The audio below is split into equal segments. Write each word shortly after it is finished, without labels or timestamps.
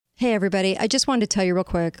Hey, everybody. I just wanted to tell you real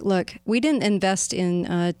quick. Look, we didn't invest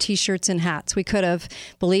in T-shirts and hats. We could have.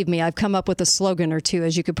 Believe me, I've come up with a slogan or two,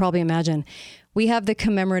 as you could probably imagine. We have the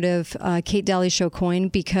commemorative Kate Daly Show coin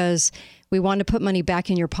because we wanted to put money back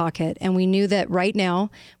in your pocket. And we knew that right now,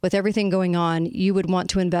 with everything going on, you would want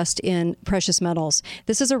to invest in precious metals.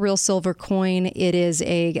 This is a real silver coin. It is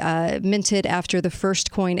a minted after the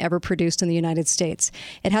first coin ever produced in the United States.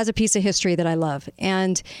 It has a piece of history that I love.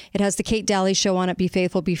 And it has the Kate Daly Show on it. Be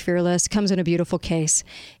faithful, be fearless. Comes in a beautiful case.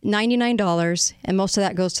 $99, and most of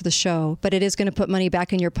that goes to the show. But it is going to put money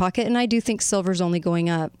back in your pocket. And I do think silver's only going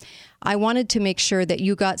up. I wanted to make sure that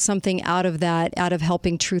you got something out of that, out of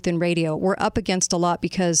helping Truth in Radio. We're up against a lot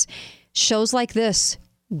because shows like this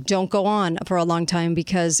don't go on for a long time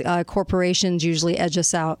because corporations usually edge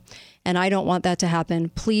us out. And I don't want that to happen.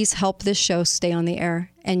 Please help this show stay on the air.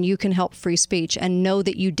 And you can help free speech and know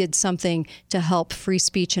that you did something to help free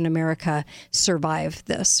speech in America survive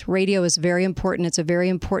this. Radio is very important. It's a very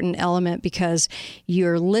important element because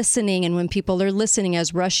you're listening. And when people are listening,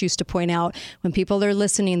 as Rush used to point out, when people are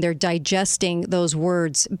listening, they're digesting those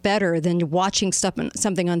words better than watching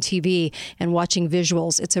something on TV and watching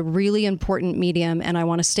visuals. It's a really important medium. And I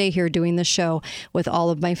want to stay here doing the show with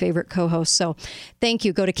all of my favorite co-hosts. So thank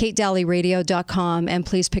you. Go to KateDalyRadio.com and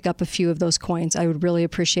please pick up a few of those coins. I would really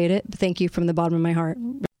appreciate it. Thank you from the bottom of my heart.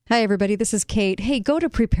 Hi, everybody. This is Kate. Hey, go to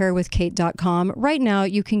preparewithkate.com. Right now,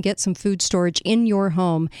 you can get some food storage in your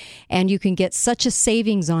home, and you can get such a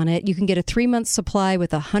savings on it. You can get a 3-month supply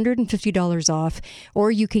with $150 off,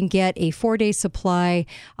 or you can get a 4-day supply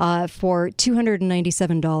for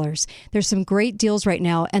 $297. There's some great deals right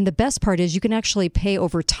now, and the best part is you can actually pay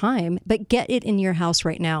over time, but get it in your house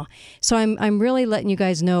right now. So I'm really letting you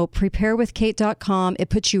guys know, preparewithkate.com. It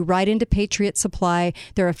puts you right into Patriot Supply.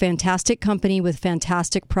 They're a fantastic company with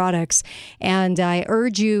fantastic products. And I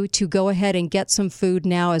urge you to go ahead and get some food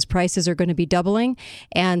now as prices are going to be doubling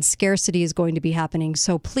and scarcity is going to be happening.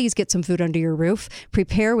 So please get some food under your roof.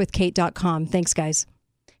 Preparewithkate.com. Thanks, guys.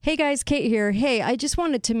 Hey guys, Kate here. Hey, I just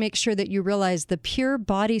wanted to make sure that you realize the Pure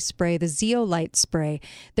Body Spray, the Zeolite Spray.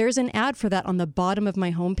 There's an ad for that on the bottom of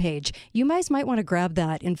my homepage. You guys might want to grab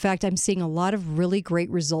that. In fact, I'm seeing a lot of really great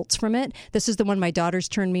results from it. This is the one my daughters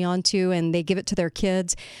turned me on to, and they give it to their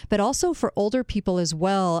kids, but also for older people as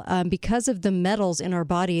well. Because of the metals in our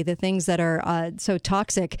body, the things that are so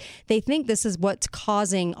toxic, they think this is what's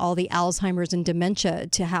causing all the Alzheimer's and dementia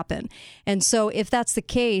to happen. And so if that's the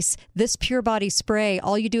case, this Pure Body Spray,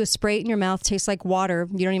 all you do is spray it in your mouth, tastes like water.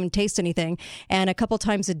 You don't even taste anything. And a couple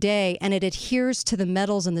times a day, and it adheres to the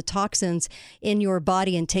metals and the toxins in your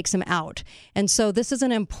body and takes them out. And so this is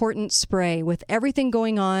an important spray with everything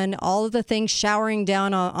going on, all of the things showering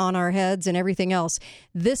down on our heads and everything else.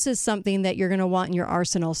 This is something that you're going to want in your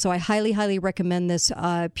arsenal. So I highly, highly recommend this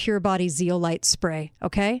Pure Body Zeolite Spray.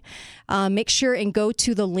 Okay? Make sure and go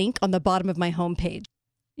to the link on the bottom of my homepage.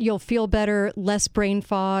 You'll feel better, less brain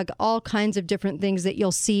fog, all kinds of different things that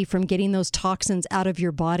you'll see from getting those toxins out of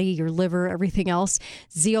your body, your liver, everything else.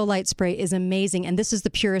 Zeolite Spray is amazing, and this is the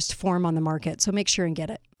purest form on the market, so make sure and get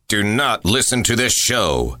it. Do not listen to this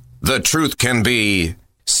show. The truth can be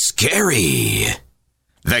scary.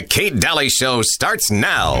 The Kate Daly Show starts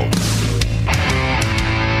now.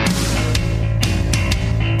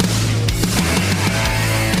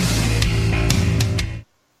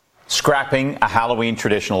 Scrapping a Halloween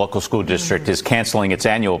tradition, a local school district is canceling its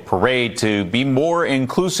annual parade to be more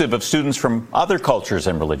inclusive of students from other cultures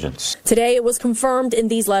and religions. Today, it was confirmed in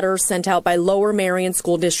these letters sent out by Lower Merion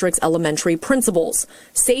School District's elementary principals.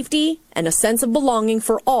 Safety and a sense of belonging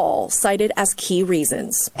for all cited as key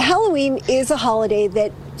reasons. Halloween is a holiday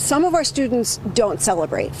that some of our students don't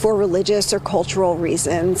celebrate for religious or cultural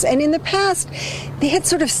reasons. And in the past, they had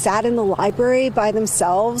sort of sat in the library by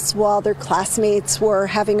themselves while their classmates were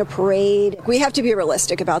having a parade. We have to be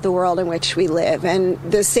realistic about the world in which we live, and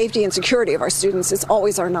the safety and security of our students is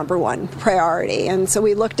always our number one priority. And so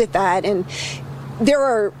we looked at that, and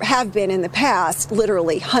there have been in the past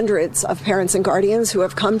literally hundreds of parents and guardians who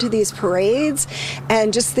have come to these parades,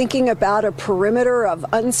 and just thinking about a perimeter of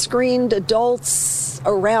unscreened adults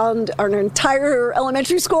around our entire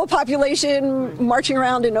elementary school population marching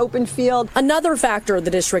around an open field. Another factor the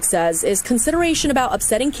district says is consideration about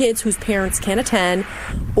upsetting kids whose parents can't attend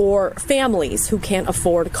or families who can't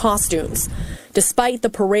afford costumes. Despite the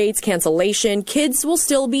parade's cancellation, kids will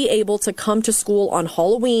still be able to come to school on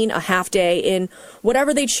Halloween, a half day, in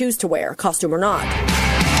whatever they choose to wear, costume or not.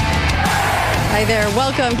 Hi there.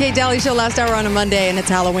 Welcome. Kate Daly Show, last hour on a Monday, and it's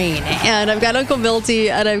Halloween. And I've got Uncle Milty,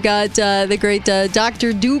 and I've got the great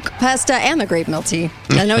Dr. Duke Pesta, and the great Milty.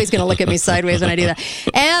 I know he's going to look at me sideways when I do that.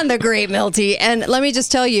 And the great Milty. And let me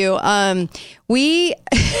just tell you, we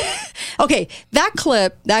Okay, that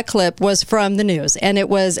clip was from the news, and it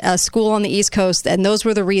was a school on the East Coast, and those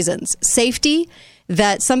were the reasons. Safety,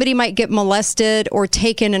 that somebody might get molested or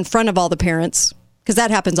taken in front of all the parents, because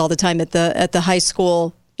that happens all the time at the high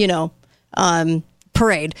school,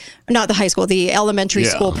 parade. Not the high school, the elementary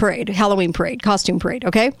school parade, Halloween parade, costume parade,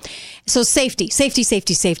 okay? So safety.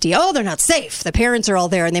 Oh, they're not safe. The parents are all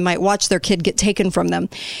there, and they might watch their kid get taken from them.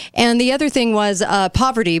 And the other thing was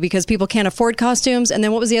poverty, because people can't afford costumes. And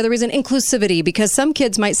then what was the other reason? Inclusivity, because some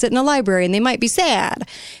kids might sit in a library and they might be sad.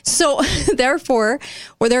 So therefore,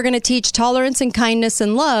 they're going to teach tolerance and kindness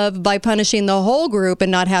and love by punishing the whole group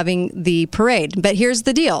and not having the parade. But here's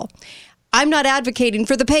the deal. I'm not advocating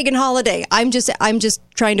for the pagan holiday. I'm just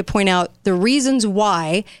trying to point out the reasons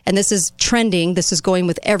why, and this is trending, this is going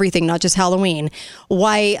with everything, not just Halloween,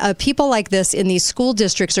 why people like this in these school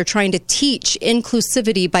districts are trying to teach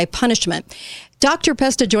inclusivity by punishment. Dr.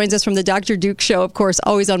 Pesta joins us from the Dr. Duke Show, of course,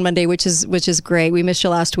 always on Monday, which is great. We missed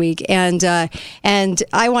you last week, and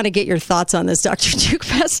I want to get your thoughts on this, Dr. Duke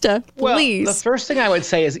Pesta, please. Well, the first thing I would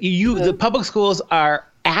say is the public schools are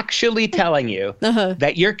actually telling you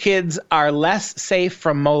that your kids are less safe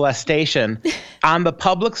from molestation on the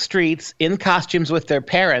public streets in costumes with their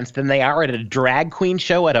parents than they are at a drag queen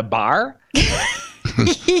show at a bar?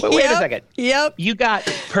 Wait a second. Yep. You got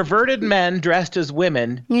perverted men dressed as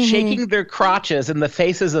women shaking their crotches in the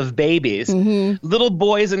faces of babies, little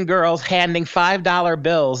boys and girls handing $5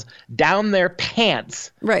 bills down their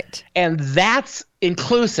pants. Right. And that's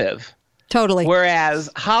inclusive. Totally. Whereas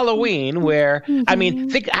Halloween, where, I mean,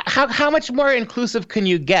 think how much more inclusive can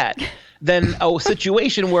you get than a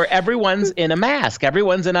situation where everyone's in a mask,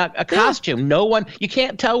 everyone's in a costume. No one, you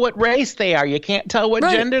can't tell what race they are. You can't tell what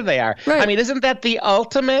gender they are. Right. I mean, isn't that the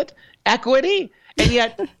ultimate equity? And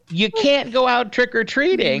yet you can't go out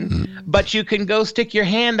trick-or-treating, but you can go stick your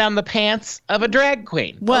hand on the pants of a drag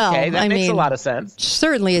queen. Well, okay, that makes a lot of sense.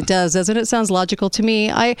 Certainly it does, doesn't it? Sounds logical to me.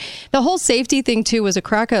 The whole safety thing, too, was a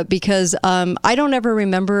crack-up because I don't ever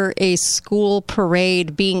remember a school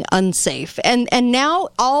parade being unsafe. And now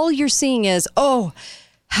all you're seeing is,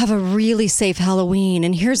 have a really safe Halloween,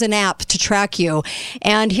 and here's an app to track you.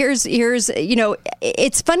 And here's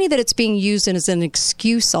it's funny that it's being used as an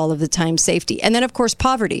excuse all of the time, safety. And then, of course,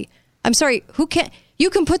 poverty. I'm sorry, you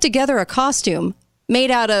can put together a costume made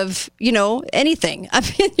out of, anything. I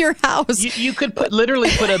mean, in your house. You could literally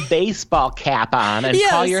put a baseball cap on and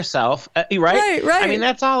call yourself, right? Right. I mean,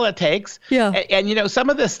 that's all it takes. Yeah. And some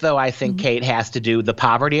of this, though, I think, Kate, has to do with the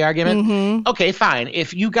poverty argument. Okay, fine.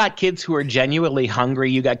 If you got kids who are genuinely hungry,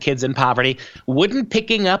 you got kids in poverty, wouldn't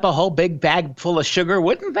picking up a whole big bag full of sugar,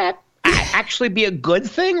 wouldn't that actually be a good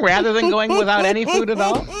thing rather than going without any food at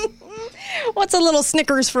all? What's a little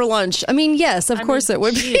Snickers for lunch? I mean, yes, of course it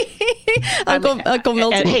would be. Uncle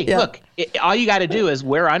Milton. And hey, look, all you got to do is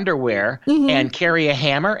wear underwear and carry a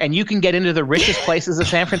hammer, and you can get into the richest places of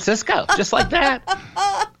San Francisco, just like that.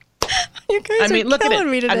 You guys are look at it.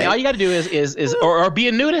 me today. I mean, all you got to do is or be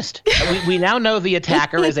a nudist. We now know the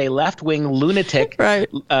attacker is a left-wing lunatic,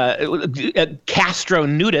 a Castro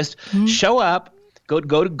nudist. Show up.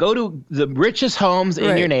 Go to the richest homes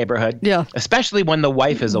in your neighborhood, especially when the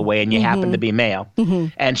wife is away and you happen to be male,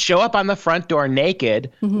 and show up on the front door naked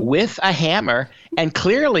with a hammer, and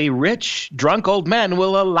clearly rich, drunk old men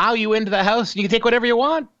will allow you into the house and you can take whatever you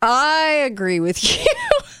want. I agree with you.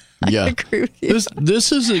 Yeah. I agree with you.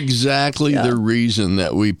 This is exactly the reason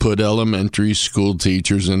that we put elementary school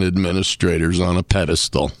teachers and administrators on a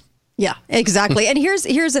pedestal. Yeah, exactly. And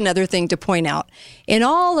here's another thing to point out. In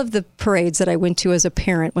all of the parades that I went to as a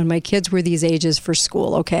parent when my kids were these ages for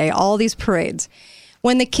school, all these parades,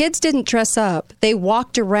 when the kids didn't dress up, they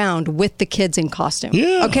walked around with the kids in costume.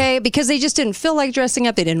 Yeah. Okay? Because they just didn't feel like dressing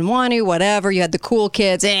up. They didn't want to, whatever. You had the cool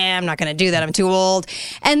kids. I'm not going to do that. I'm too old.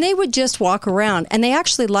 And they would just walk around. And they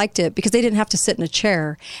actually liked it because they didn't have to sit in a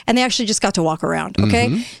chair. And they actually just got to walk around.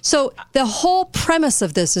 Okay? So the whole premise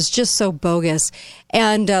of this is just so bogus.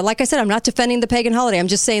 And like I said, I'm not defending the pagan holiday. I'm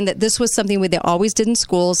just saying that this was something they always did in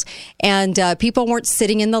schools. And people weren't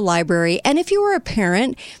sitting in the library. And if you were a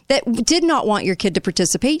parent that did not want your kid to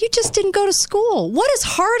participate, you just didn't go to school. What is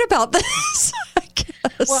hard about this? I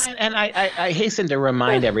guess. Well, and I hasten to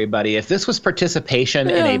remind everybody, if this was participation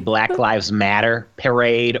in a Black Lives Matter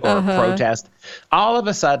parade or protest, all of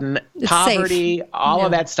a sudden, poverty, all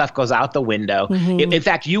of that stuff goes out the window. In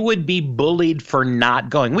fact, you would be bullied for not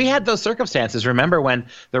going. We had those circumstances. Remember when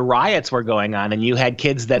the riots were going on and you had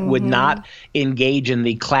kids that would not engage in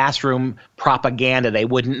the classroom propaganda. They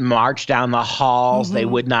wouldn't march down the halls. They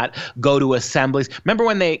would not go to assemblies. Remember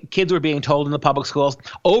when kids were being told in the public schools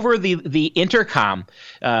over the intercom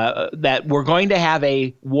that we're going to have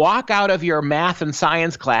a walk out of your math and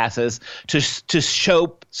science classes to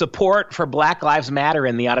show support for Black Lives Matter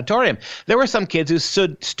in the auditorium. There were some kids who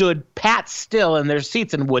stood pat still in their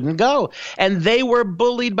seats and wouldn't go. And they were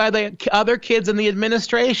bullied by the other kids in the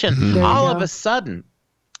administration. All of a sudden,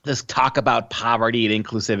 this talk about poverty and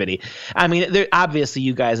inclusivity. I mean, obviously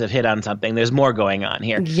you guys have hit on something. There's more going on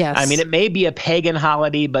here. Yes. I mean, it may be a pagan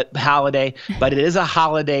holiday, but it is a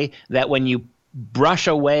holiday that when you brush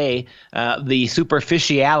away the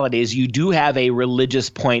superficialities, you do have a religious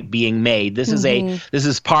point being made. This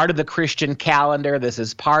is part of the Christian calendar. This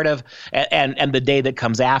is part of and the day that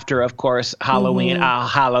comes after, of course, Halloween, All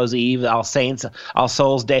Hallows Eve, All Saints, All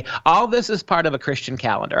Souls Day. All this is part of a Christian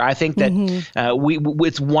calendar. I think that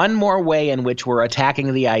it's one more way in which we're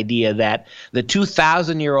attacking the idea that the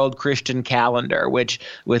 2,000-year-old Christian calendar, which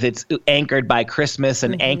with its anchored by Christmas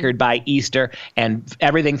and anchored by Easter and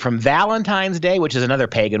everything from Valentine's Day, which is another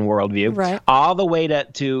pagan worldview, right, all the way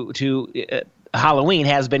to Halloween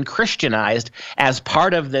has been Christianized as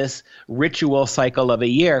part of this ritual cycle of a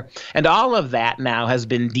year. And all of that now has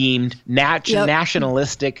been deemed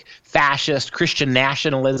nationalistic, fascist, Christian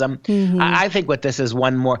nationalism. I think what this is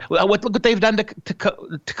one more. Look what they've done to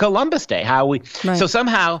Columbus Day. So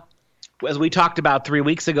somehow, as we talked about 3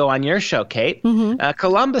 weeks ago on your show, Kate,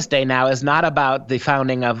 Columbus Day now is not about the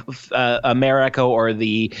founding of America or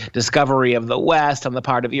the discovery of the West on the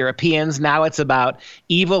part of Europeans. Now it's about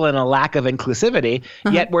evil and a lack of inclusivity.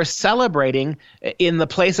 Yet we're celebrating, in the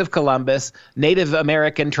place of Columbus, Native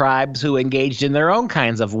American tribes who engaged in their own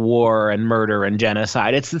kinds of war and murder and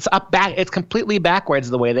genocide. It's completely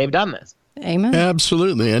backwards the way they've done this. Amen.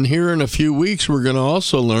 Absolutely. And here in a few weeks, we're going to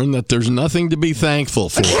also learn that there's nothing to be thankful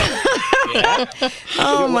for.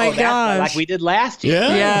 Oh my gosh! Like we did last year.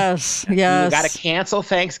 Yeah. Yes. We got to cancel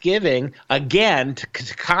Thanksgiving again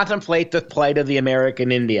to contemplate the plight of the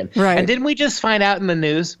American Indian. Right. And didn't we just find out in the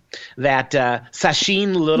news that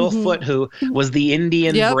Sacheen Littlefoot, who was the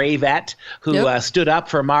Indian bravette who stood up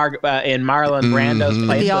for in Marlon Brando's place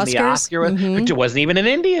when the Oscar was, which wasn't even an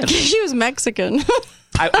Indian. She was Mexican.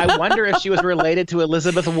 I wonder if she was related to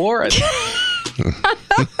Elizabeth Warren.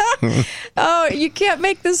 Oh, you can't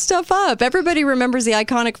make this stuff up. Everybody remembers the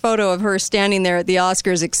iconic photo of her standing there at the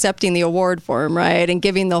Oscars accepting the award for him, right? And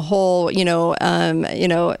giving the whole,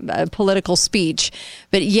 political speech.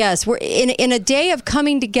 But yes, we're in a day of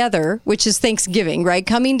coming together, which is Thanksgiving, right?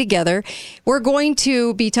 Coming together. We're going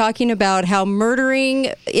to be talking about how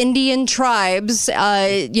murdering Indian tribes,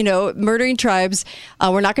 we're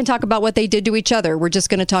not going to talk about what they did to each other. We're just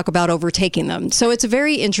going to talk about overtaking them. So it's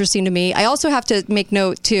very interesting to me. I also have to make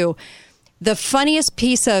note, too, the funniest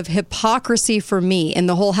piece of hypocrisy for me in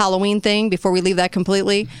the whole Halloween thing, before we leave that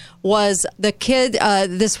completely, was the kid,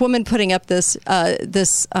 this woman putting up this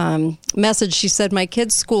message. She said, my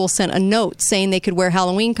kid's school sent a note saying they could wear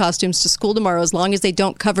Halloween costumes to school tomorrow as long as they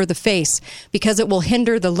don't cover the face because it will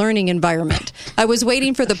hinder the learning environment. I was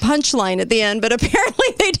waiting for the punchline at the end, but apparently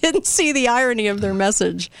they didn't see the irony of their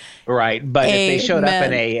message. Right, but if they showed up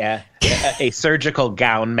in a surgical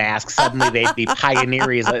gown mask, suddenly they'd be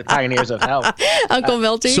pioneers of health. Uncle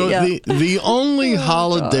Milty. So the only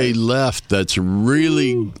holiday left that's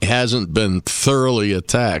really hasn't been thoroughly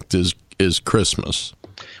attacked is Christmas.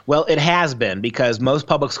 Well, it has been, because most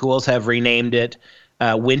public schools have renamed it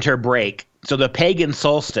winter break. So the pagan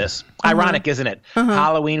solstice, ironic, isn't it?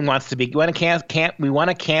 Halloween wants to be, we want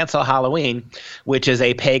to cancel Halloween, which is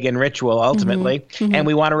a pagan ritual ultimately, and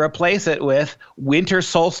we want to replace it with winter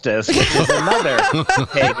solstice, which is another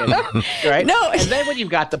pagan, right? No. And then when you've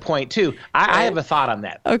got the point too, I have a thought on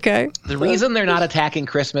that. Okay. The reason they're not attacking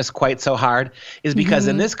Christmas quite so hard is because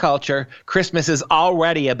in this culture, Christmas is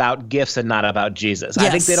already about gifts and not about Jesus. Yes. I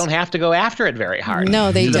think they don't have to go after it very hard.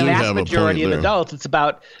 No, they don't. The vast majority of adults, it's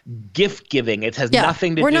about gift giving. It has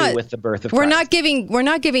nothing to do with the birth of Christ. We're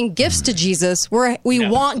not giving gifts to Jesus. We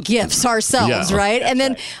want gifts ourselves, right? And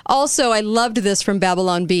then also, I loved this from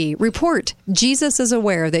Babylon Bee. Report: Jesus is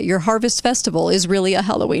aware that your harvest festival is really a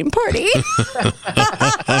Halloween party.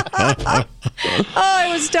 I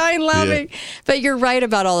was dying laughing. Yeah. But you're right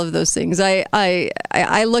about all of those things. I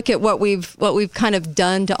look at what we've kind of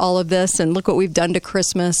done to all of this, and look what we've done to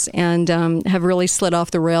Christmas, and have really slid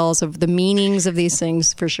off the rails of the meanings of these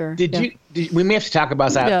things for sure. We may have to talk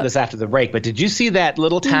about this after the break, but did you see that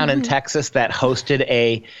little town in Texas that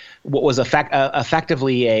hosted what was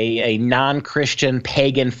effectively a non-Christian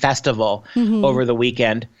pagan festival over the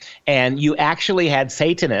weekend? And you actually had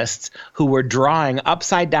Satanists who were drawing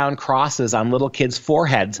upside-down crosses on little kids' foreheads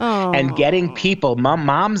foreheads and getting people,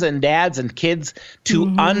 moms and dads and kids to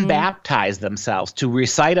unbaptize themselves, to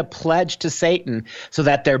recite a pledge to Satan so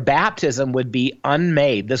that their baptism would be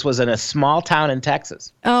unmade. This was in a small town in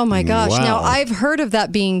Texas. Oh my gosh. Wow. Now, I've heard of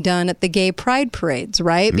that being done at the gay pride parades,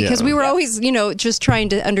 right? Because we were always, just trying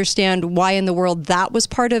to understand why in the world that was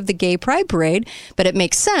part of the gay pride parade, but it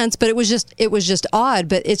makes sense, but it was just odd,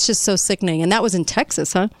 but it's just so sickening. And that was in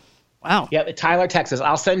Texas, huh? Wow. Yeah, Tyler, Texas.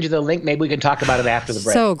 I'll send you the link. Maybe we can talk about it after the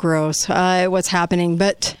break. So gross what's happening.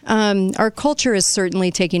 But our culture is certainly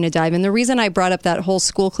taking a dive. And the reason I brought up that whole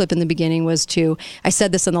school clip in the beginning was I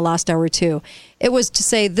said this in the last hour too, it was to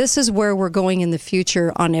say this is where we're going in the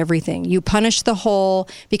future on everything. You punish the whole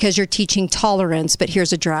because you're teaching tolerance, but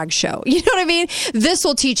here's a drag show. You know what I mean? This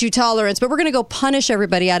will teach you tolerance, but we're going to go punish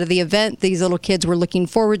everybody out of the event these little kids were looking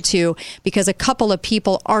forward to because a couple of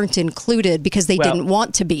people aren't included because they didn't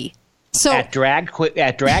want to be. So at drag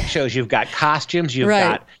shows, you've got costumes, you've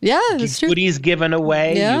got goodies given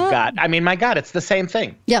away, you've got, my God, it's the same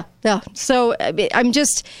thing. Yeah. So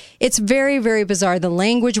it's very, very bizarre. The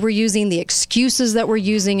language we're using, the excuses that we're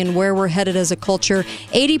using, and where we're headed as a culture.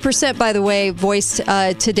 80%, by the way, voiced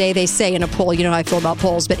today, they say in a poll, you know how I feel about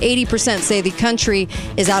polls, but 80% say the country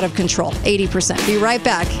is out of control. 80%. Be right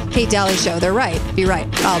back. Kate Daly Show. They're right. Be right.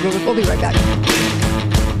 We'll be right back.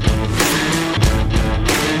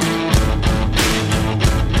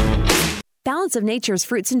 Balance of Nature's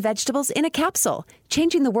fruits and vegetables in a capsule,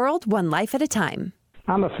 changing the world one life at a time.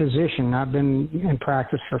 I'm a physician. I've been in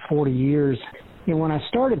practice for 40 years. When I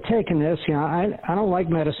started taking this, I don't like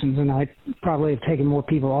medicines, and I probably have taken more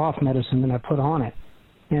people off medicine than I put on it.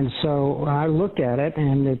 And so I looked at it,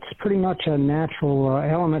 and it's pretty much a natural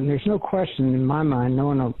element. And there's no question in my mind,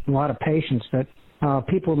 knowing a lot of patients, that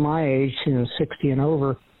people my age, 60 and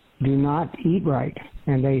over, do not eat right.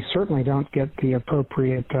 And they certainly don't get the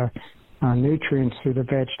appropriate nutrients through the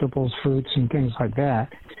vegetables, fruits, and things like that.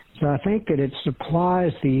 So I think that it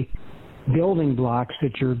supplies the building blocks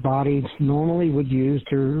that your body normally would use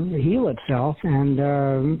to heal itself, and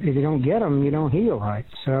if you don't get them, you don't heal right.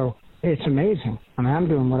 So it's amazing. I'm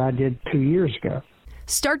doing what I did 2 years ago.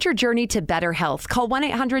 Start your journey to better health. Call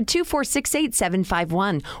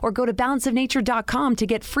 1-800-246-8751 or go to balanceofnature.com to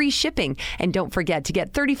get free shipping. And don't forget to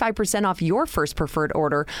get 35% off your first preferred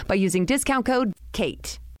order by using discount code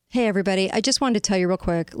KATE. Hey, everybody. I just wanted to tell you real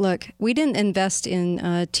quick. Look, we didn't invest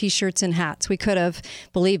in T-shirts and hats. We could have.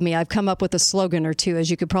 Believe me, I've come up with a slogan or two,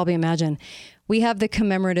 as you could probably imagine. We have the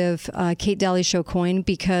commemorative Kate Daly Show coin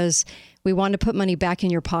because we wanted to put money back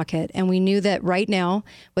in your pocket. And we knew that right now,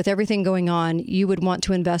 with everything going on, you would want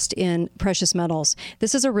to invest in precious metals.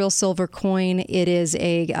 This is a real silver coin. It is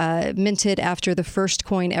minted after the first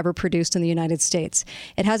coin ever produced in the United States.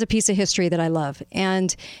 It has a piece of history that I love.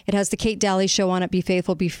 And it has the Kate Daly Show on it, Be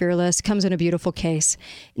Faithful, Be Fearless. Comes in a beautiful case.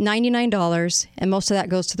 $99, and most of that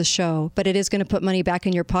goes to the show. But it is going to put money back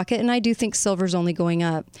in your pocket. And I do think silver's only going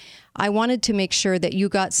up. I wanted to make sure that you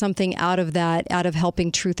got something out of that, out of helping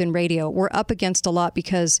Truth in Radio. We're up against a lot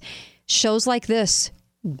because shows like this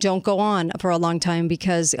don't go on for a long time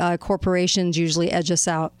because corporations usually edge us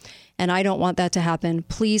out. And I don't want that to happen.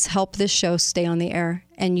 Please help this show stay on the air,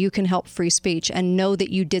 and you can help free speech, and know that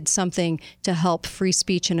you did something to help free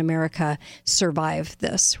speech in America survive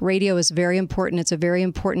this. Radio is very important. It's a very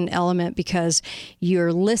important element because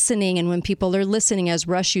you're listening, and when people are listening, as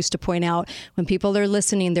Rush used to point out, when people are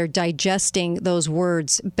listening, they're digesting those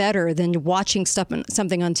words better than watching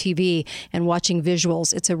something on TV and watching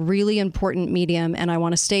visuals. It's a really important medium, and I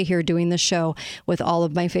want to stay here doing this show with all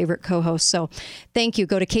of my favorite co-hosts. So thank you.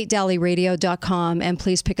 Go to KateDalyRadio.com and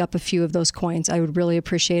please pick up a few of those coins. I would really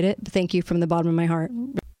appreciate it. Thank you from the bottom of my heart.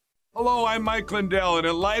 Hello, I'm Mike Lindell, and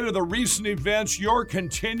in light of the recent events, your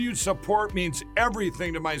continued support means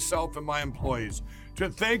everything to myself and my employees. To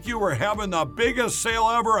thank you, we're having the biggest sale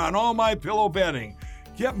ever on all MyPillow bedding.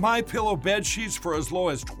 Get MyPillow bed sheets for as low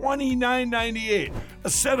as $29.98. A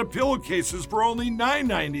set of pillowcases for only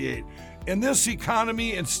 $9.98. In this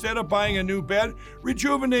economy, instead of buying a new bed,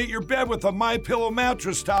 rejuvenate your bed with a MyPillow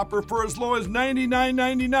mattress topper for as low as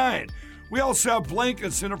 $99.99. We also have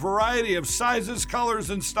blankets in a variety of sizes,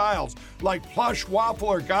 colors, and styles, like plush, waffle,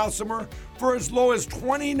 or gossamer, for as low as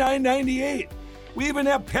 $29.98. We even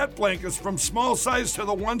have pet blankets from small size to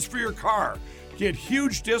the ones for your car. Get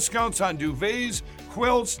huge discounts on duvets,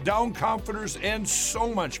 quilts, down comforters, and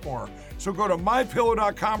so much more. So go to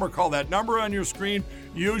MyPillow.com or call that number on your screen.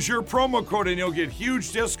 Use your promo code and you'll get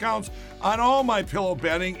huge discounts on all MyPillow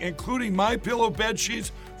bedding, including MyPillow bed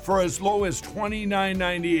sheets for as low as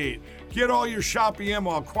 $29.98. Get all your shopping in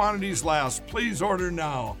while quantities last. Please order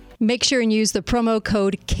now. Make sure and use the promo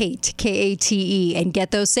code KATE, K-A-T-E, and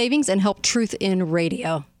get those savings and help Truth in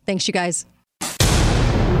Radio. Thanks, you guys.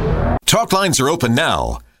 Talk lines are open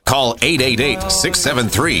now. Call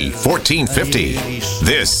 888-673-1450.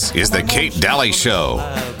 This is the Kate Daly Show.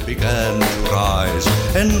 I began to rise,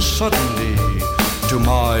 and suddenly, to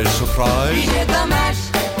my surprise, he did the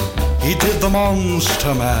mash. He did the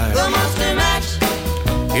monster mash. The monster mash.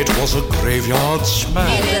 It was a graveyard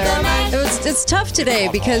smash. It's tough today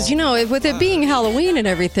because, you know, with it being Halloween and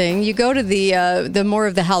everything, you go to the more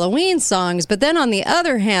of the Halloween songs, but then on the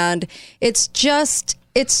other hand, it's just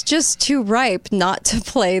too ripe not to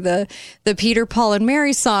play the Peter, Paul, and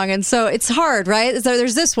Mary song. And so it's hard, right? So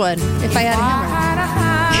there's this one, If I Had a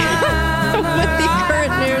Hammer. With the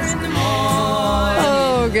current news.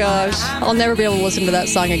 Oh, gosh. I'll never be able to listen to that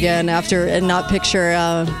song again and not picture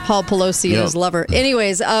Paul Pelosi as lover.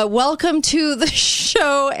 Anyways, welcome to the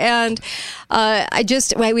show. And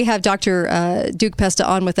we have Dr. Duke Pesta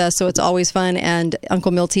on with us, so it's always fun. And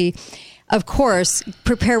Uncle Milty. Of course,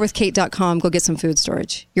 preparewithkate.com. Go get some food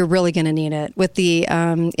storage. You're really going to need it. With the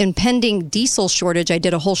impending diesel shortage, I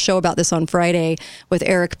did a whole show about this on Friday with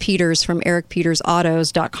Eric Peters from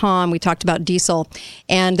ericpetersautos.com. We talked about diesel.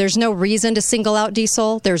 And there's no reason to single out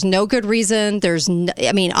diesel. There's no good reason.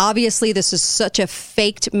 Obviously, this is such a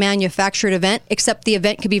faked manufactured event, except the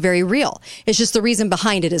event could be very real. It's just the reason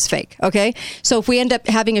behind it is fake, okay? So if we end up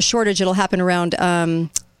having a shortage, it'll happen around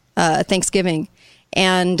Thanksgiving.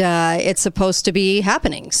 And it's supposed to be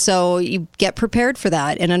happening. So you get prepared for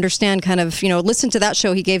that and understand listen to that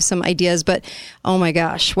show. He gave some ideas, but oh my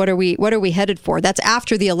gosh, what are we headed for? That's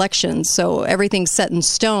after the election. So everything's set in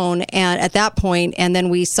stone. And at that point, and then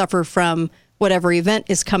we suffer from whatever event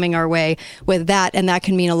is coming our way with that. And that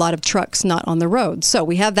can mean a lot of trucks not on the road. So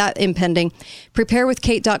we have that impending.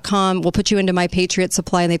 Preparewithkate.com. We'll put you into My Patriot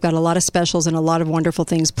Supply, and they've got a lot of specials and a lot of wonderful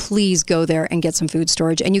things. Please go there and get some food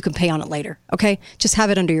storage, and you can pay on it later. Okay? Just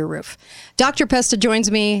have it under your roof. Dr. Pesta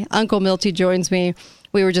joins me. Uncle Milty joins me.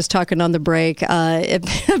 We were just talking on the break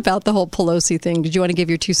about the whole Pelosi thing. Did you want to give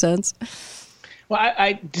your 2 cents? Well,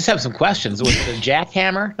 I just have some questions. Was the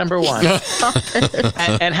jackhammer number one?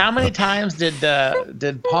 and how many times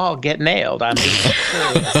did Paul get nailed? I'm just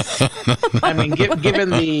curious. I mean, given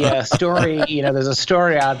the story, there's a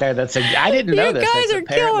story out there that said I didn't know this. You guys are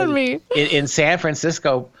killing me. In San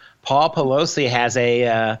Francisco, Paul Pelosi has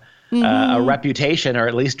a reputation, or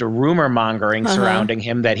at least a rumor mongering surrounding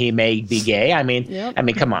him that he may be gay. I mean,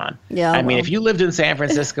 come on. Yeah. I mean, if you lived in San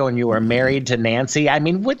Francisco and you were married to Nancy, I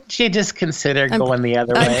mean, wouldn't you just consider going the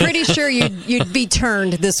other way? I'm pretty sure you'd be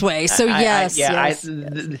turned this way. So yes.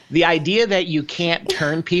 The idea that you can't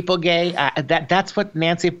turn people gay, that's what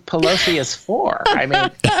Nancy Pelosi is for. I mean,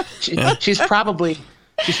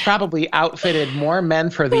 she's probably outfitted more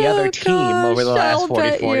men for the other team over the last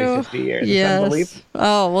 40, 50 years. Yes.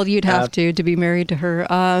 Oh, well, you'd have to be married to her.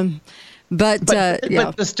 But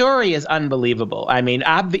the story is unbelievable. I mean,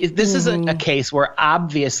 this is a case where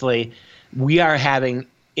obviously we are having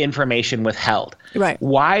information withheld. Right.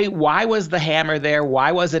 Why was the hammer there?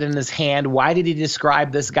 Why was it in his hand? Why did he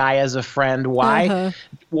describe this guy as a friend? Why?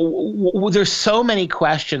 There's so many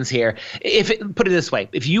questions here. Put it this way,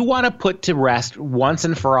 if you want to put to rest once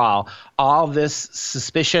and for all this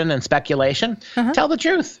suspicion and speculation, tell the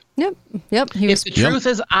truth. Yep. If the truth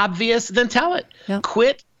is obvious, then tell it. Yep.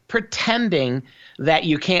 Quit pretending that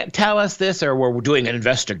you can't tell us this, or we're doing an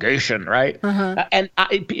investigation, right? And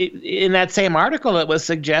in that same article, it was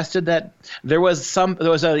suggested that there was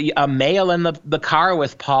a male in the car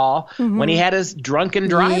with Paul when he had his drunken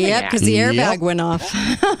driving. Yep, because the airbag went off,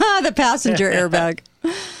 the passenger airbag.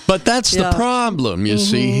 But that's the problem, you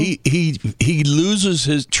see. He loses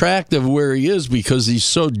his track of where he is because he's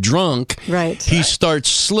so drunk. Right. He starts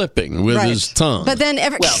slipping with his tongue. But then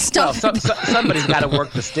somebody's got to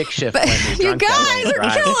work the stick shift. You guys are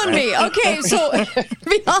killing me. Okay, so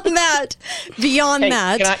beyond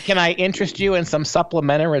that. Can I interest you in some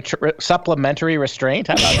supplementary restraint?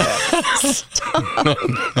 How about that?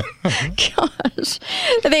 Gosh,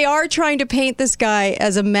 they are trying to paint this guy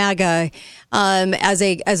as a MAGA. As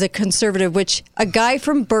a conservative, which a guy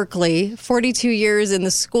from Berkeley, 42 years in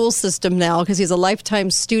the school system now because he's a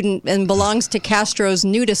lifetime student and belongs to Castro's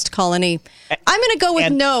nudist colony. I'm going to go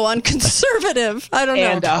with no on conservative. I don't know.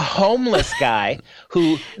 And a homeless guy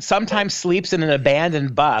who sometimes sleeps in an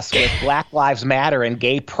abandoned bus with Black Lives Matter and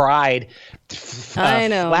gay pride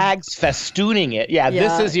flags festooning it.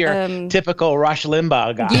 This is your typical Rush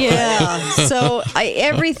Limbaugh guy. Yeah. So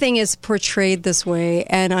everything is portrayed this way,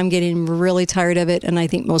 and I'm getting really tired of it, and I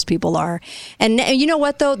think most people are. And you know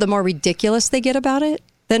what, though? The more ridiculous they get about it,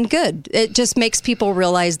 then good. It just makes people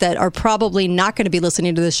realize that are probably not going to be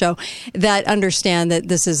listening to the show that understand that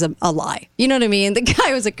this is a lie. You know what I mean? The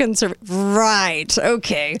guy was a conservative. Right.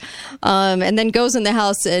 Okay. And then goes in the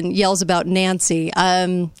house and yells about Nancy.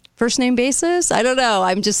 First name basis? I don't know.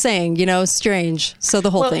 I'm just saying, strange. So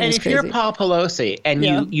the whole thing is crazy. And if you're Paul Pelosi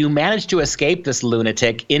and you manage to escape this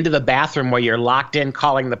lunatic into the bathroom where you're locked in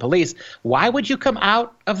calling the police, why would you come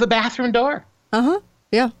out of the bathroom door?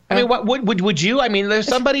 Yeah. I mean, what would you? I mean, there's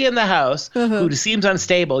somebody in the house who seems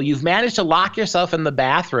unstable. You've managed to lock yourself in the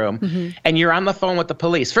bathroom, and you're on the phone with the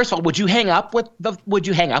police. First of all, would you hang up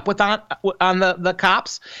on the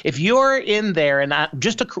cops if you're in there and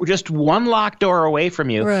just one locked door away from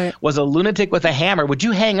you was a lunatic with a hammer? Would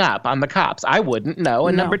you hang up on the cops? I wouldn't. No.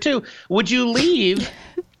 And number two, would you leave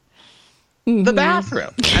the bathroom?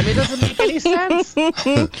 I mean, it doesn't make any sense.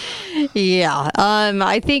 Yeah.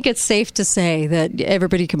 I think it's safe to say that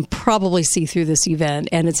everybody can probably see through this event,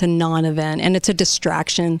 and it's a non-event, and it's a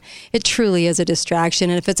distraction. It truly is a distraction.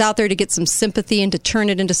 And if it's out there to get some sympathy and to turn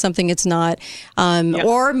it into something it's not,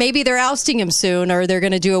 or maybe they're ousting him soon, or they're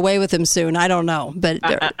going to do away with him soon. I don't know. But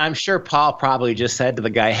I'm sure Paul probably just said to the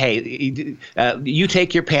guy, hey, you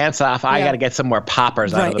take your pants off. I got to get some more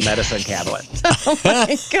poppers out of the medicine cabinet. Oh,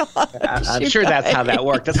 my God. I'm sure that's how that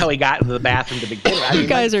worked. That's how he got into the bathroom to begin with. You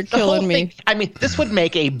guys are killing me. I mean, this would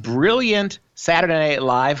make a brilliant Saturday Night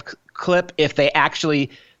Live clip if they actually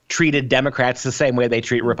treated Democrats the same way they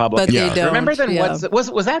treat Republicans. But they don't. Remember then was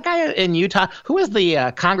that guy in Utah? Who was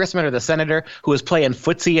the congressman or the senator who was playing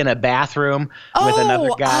footsie in a bathroom with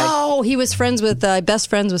another guy? Oh, he was best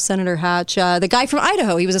friends with Senator Hatch. The guy from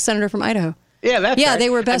Idaho. He was a senator from Idaho. Yeah, that's right. They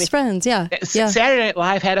were best friends. Yeah. Saturday Night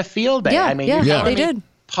Live had a field day. Yeah, they did.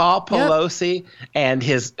 Paul Pelosi and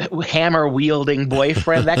his hammer-wielding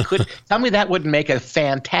boyfriend. Tell me that wouldn't make a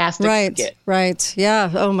fantastic skit. Right. Yeah.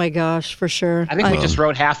 Oh, my gosh, for sure. I think we just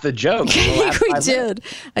wrote half the joke. We did.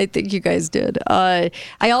 I think you guys did. I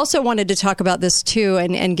also wanted to talk about this, too,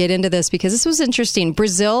 and get into this because this was interesting.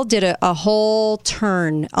 Brazil did a whole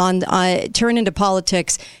turn into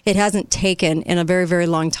politics. It hasn't taken in a very, very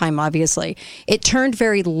long time, obviously. It turned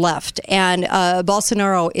very left, and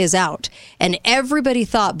Bolsonaro is out. And everybody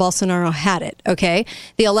thought Bolsonaro had it, okay?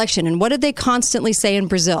 The election. And what did they constantly say in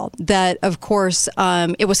Brazil? That, of course,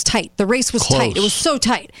 it was tight. The race was tight. It was so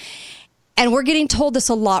tight. And we're getting told this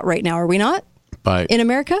a lot right now, are we not? In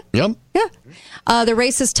America? Yep. Yeah. The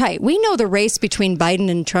race is tight. We know the race between Biden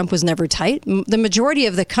and Trump was never tight. The majority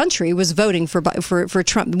of the country was voting for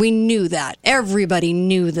Trump. We knew that. Everybody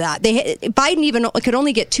knew that. Biden even could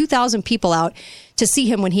only get 2,000 people out to see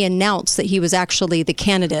him when he announced that he was actually the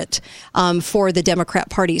candidate for the Democrat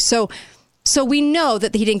Party. So we know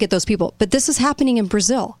that he didn't get those people. But this is happening in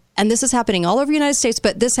Brazil. And this is happening all over the United States,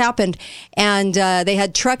 but this happened. And they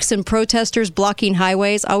had trucks and protesters blocking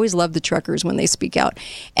highways. I always love the truckers when they speak out.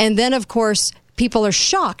 And then, of course, people are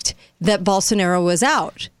shocked that Bolsonaro was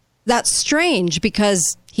out. That's strange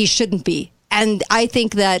because he shouldn't be. And I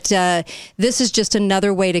think that this is just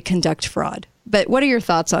another way to conduct fraud. But what are your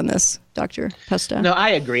thoughts on this, Dr. Pesta? No, I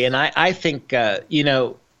agree. And I think, the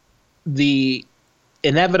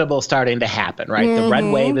inevitable starting to happen, right? The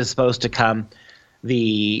red wave is supposed to come.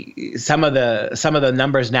 Some of the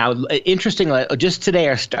numbers now, interestingly, just today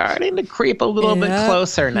are starting to creep a little bit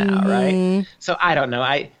closer now, right? So I don't know.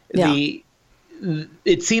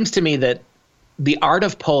 It seems to me that the art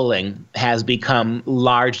of polling has become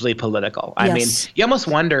largely political. I mean, you almost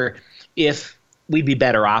wonder if we'd be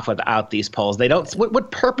better off without these polls. They don't.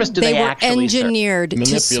 What purpose do they actually serve? They were engineered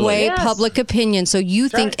to sway public opinion. So you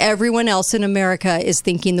think everyone else in America is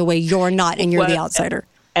thinking the way you're not, and you're the outsider.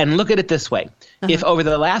 And look at it this way. If over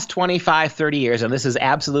the last 25, 30 years, and this is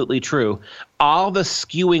absolutely true, all the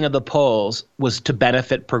skewing of the polls was to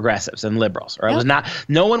benefit progressives and liberals. Or it was not.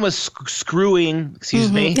 No one was skewing.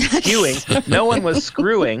 No one was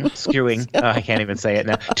skewing. Oh, I can't even say it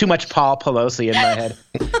now. Too much Paul Pelosi in my head.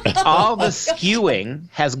 All the skewing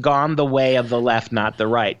has gone the way of the left, not the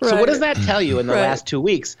right. So what does that tell you in the last 2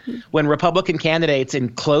 weeks when Republican candidates in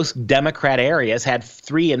close Democrat areas had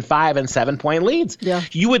 3 and 5 and 7 point leads? Yeah.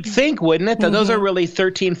 You would think, wouldn't it, that those are really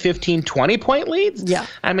 13, 15, 20 point leads? Yeah.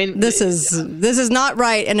 I mean, this is not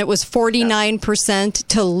right. And it was 49%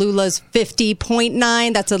 to Lula's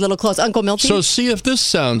 50.9. That's a little close. Uncle Milty? So see if this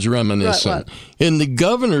sounds reminiscent. In the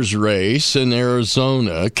governor's race in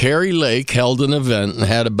Arizona, Kari Lake held an event and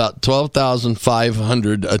had about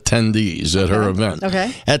 12,500 attendees at her event.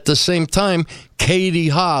 Okay. At the same time, Katie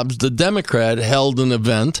Hobbs, the Democrat, held an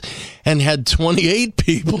event and had 28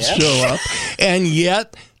 people show up. And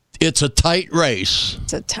yet it's a tight race.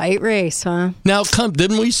 It's a tight race, huh? Now,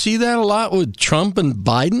 didn't we see that a lot with Trump and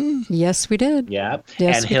Biden? Yes, we did. Yeah.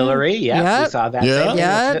 Yes, and Hillary. Yeah, we saw that.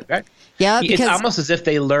 Yeah. Yeah, because it's almost as if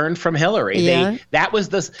they learned from Hillary. Yeah.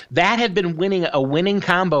 That had been a winning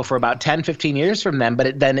combo for about 10, 15 years from them,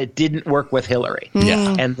 but then it didn't work with Hillary.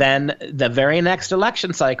 Yeah. And then the very next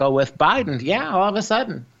election cycle with Biden, all of a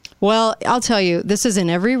sudden. Well, I'll tell you, this is in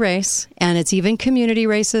every race, and it's even community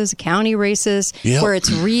races, county races, where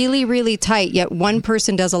it's really, really tight, yet one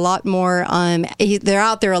person does a lot more. They're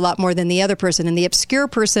out there a lot more than the other person. And the obscure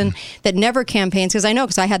person that never campaigns,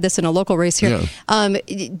 because I had this in a local race here,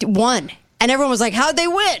 won. And everyone was like, how'd they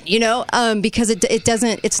win? Because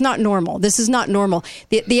it's not normal. This is not normal.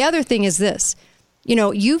 The other thing is this,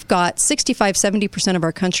 you've got 65, 70% of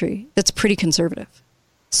our country that's pretty conservative.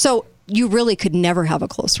 So you really could never have a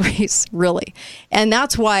close race, really. And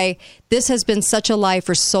that's why this has been such a lie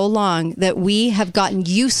for so long that we have gotten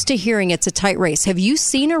used to hearing it's a tight race. Have you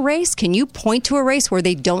seen a race? Can you point to a race where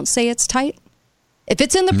they don't say it's tight? If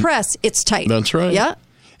it's in the press, it's tight. That's right. Yeah.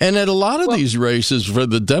 And at a lot of these races for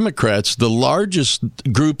the Democrats, the largest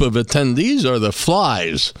group of attendees are the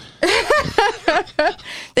flies.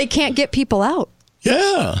 They can't get people out.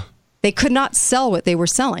 Yeah. They could not sell what they were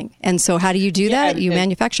selling. And so how do you do that? You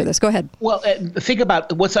manufacture this. Go ahead. Well, think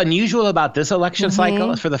about what's unusual about this election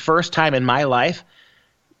cycle. For the first time in my life,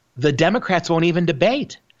 the Democrats won't even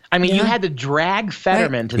debate. I mean, you had to drag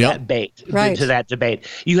Fetterman to that debate.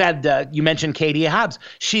 You had you mentioned Katie Hobbs.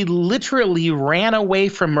 She literally ran away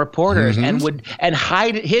from reporters and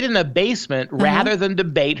hid in a basement rather than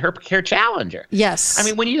debate her challenger. Yes. I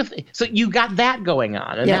mean, so you got that going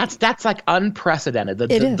on, and that's like unprecedented.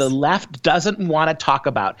 The left doesn't want to talk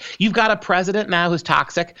about. You've got a president now who's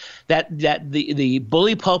toxic. That the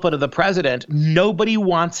bully pulpit of the president. Nobody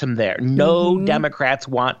wants him there. No Democrats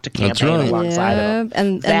want to campaign alongside of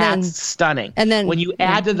him. That's stunning. And then when you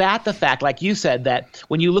add to that the fact, like you said, that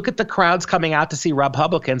when you look at the crowds coming out to see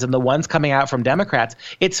Republicans and the ones coming out from Democrats,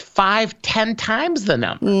 it's 5-10 times the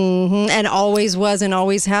number. And always was and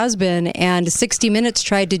always has been. And 60 Minutes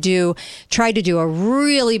tried to do a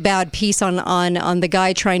really bad piece on the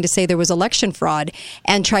guy trying to say there was election fraud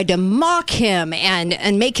and tried to mock him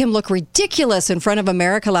and make him look ridiculous in front of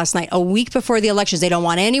America last night, a week before the elections. They don't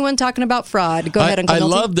want anyone talking about fraud. Go ahead, Uncle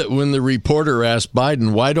Milty. I love that when the reporter asked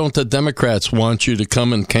Biden, why don't the Democrats want you to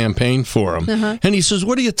come and campaign for them? And he says,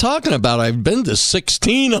 what are you talking about? I've been to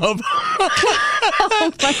 16 of them.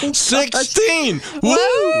 16! Woo!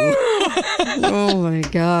 Oh, my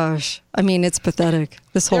gosh. I mean, it's pathetic.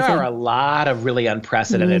 This whole thing. There are a lot of really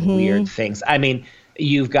unprecedented, weird things. I mean,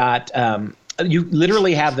 you've got... you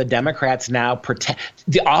literally have the Democrats now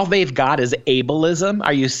all they've got is ableism.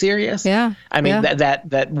 Are you serious? Yeah. I mean,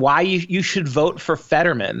 that why you should vote for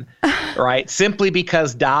Fetterman, right? Simply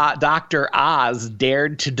because Dr. Oz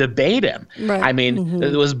dared to debate him. Right. I mean,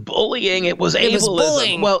 it was bullying. It was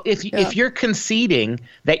ableism. Well, if you're conceding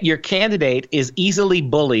that your candidate is easily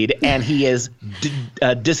bullied and he is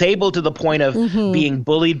disabled to the point of being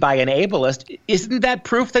bullied by an ableist, isn't that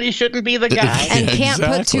proof that he shouldn't be the guy? And can't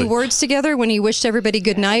put two words together when he wished everybody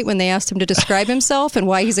good night when they asked him to describe himself and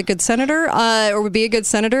why he's a good senator or would be a good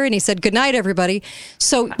senator, and he said good night everybody.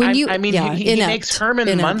 So when he makes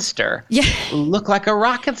Herman Munster look like a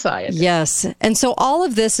rocket scientist. Yes, and so all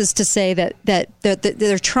of this is to say that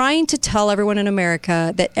they're trying to tell everyone in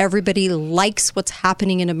America that everybody likes what's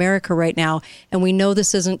happening in America right now, and we know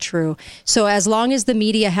this isn't true. So as long as the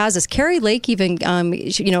media has this, Carrie Lake even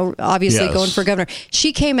obviously going for governor,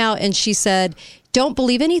 she came out and she said, don't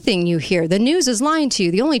believe anything you hear. The news is lying to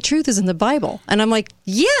you. The only truth is in the Bible. And I'm like,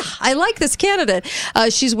 yeah, I like this candidate.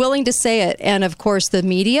 She's willing to say it. And of course, the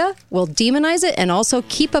media will demonize it and also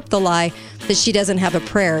keep up the lie that she doesn't have a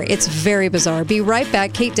prayer. It's very bizarre. Be right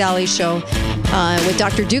back. Kate Daly Show with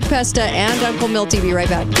Dr. Duke Pesta and Uncle Milty. Be right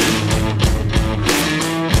back.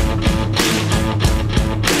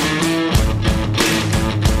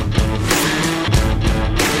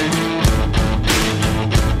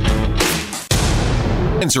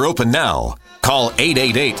 Lines are open now. Call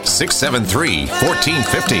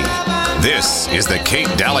 888-673-1450. This is the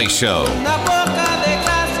Kate Daly Show.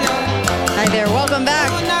 Hi there. Welcome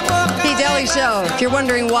back. Kate Daly Show. If you're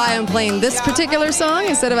wondering why I'm playing this particular song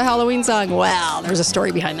instead of a Halloween song, well, there's a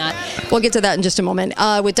story behind that. We'll get to that in just a moment.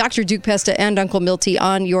 With Dr. Duke Pesta and Uncle Milty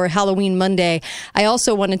on your Halloween Monday, I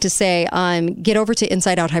also wanted to say, get over to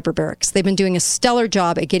Inside Out Hyperbarics. They've been doing a stellar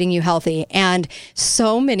job at getting you healthy, and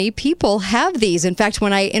so many people have these. In fact,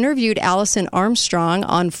 when I interviewed Allison Armstrong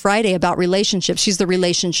on Friday about relationships, she's the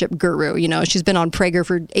relationship guru. You know, she's been on Prager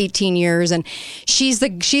for 18 years, and she's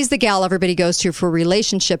the gal everybody goes to for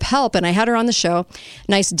relationship help. And I had her her on the show.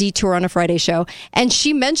 Nice detour on a Friday show. And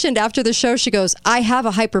she mentioned after the show, she goes, I have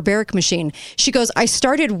a hyperbaric machine. She goes, I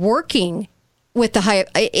started working with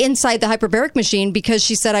inside the hyperbaric machine because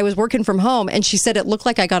she said I was working from home, and she said it looked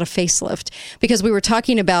like I got a facelift because we were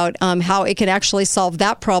talking about how it can actually solve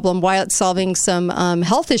that problem while it's solving some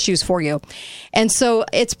health issues for you. And so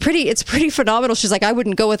it's pretty phenomenal. She's like, I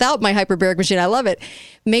wouldn't go without my hyperbaric machine. I love it.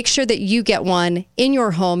 Make sure that you get one in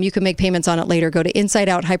your home. You can make payments on it later. Go to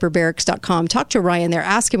InsideOutHyperbarics.com. Talk to Ryan there.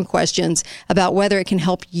 Ask him questions about whether it can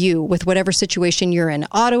help you with whatever situation you're in.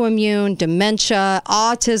 Autoimmune, dementia,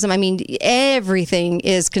 autism. I mean, everything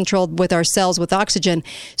is controlled with our cells with oxygen.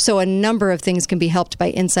 So a number of things can be helped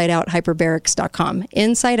by InsideOutHyperbarics.com.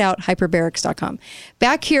 InsideOutHyperbarics.com.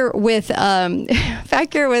 Back here with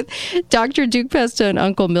Dr. Duke Pesta and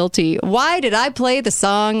Uncle Milty. Why did I play the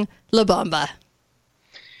song La Bamba?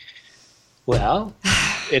 Well,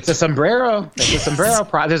 it's a sombrero. It's a sombrero.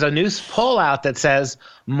 There's a new poll out that says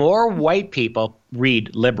more white people,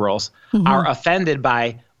 read liberals, are offended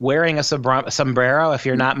by wearing a sombrero if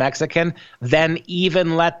you're not Mexican than even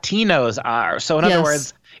Latinos are. So in other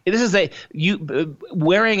words, this is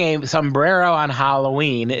wearing a sombrero on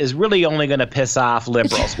Halloween is really only going to piss off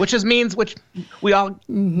liberals, which we all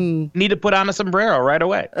need to put on a sombrero right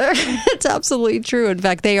away. It's absolutely true. In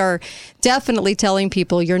fact, they are definitely telling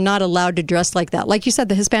people you're not allowed to dress like that. Like you said,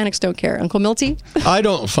 the Hispanics don't care. Uncle Milty? I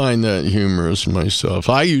don't find that humorous myself.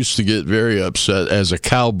 I used to get very upset as a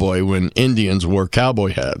cowboy when Indians wore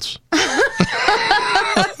cowboy hats.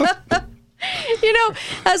 You know,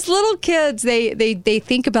 as little kids, they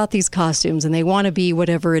think about these costumes and they want to be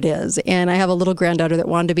whatever it is. And I have a little granddaughter that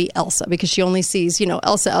wanted to be Elsa because she only sees,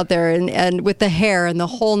 Elsa out there and with the hair and the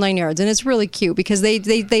whole 9 yards. And it's really cute because they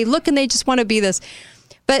look and they just want to be this.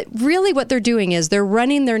 But really what they're doing is they're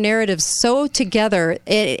running their narratives so together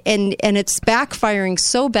and it's backfiring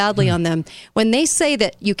so badly on them. When they say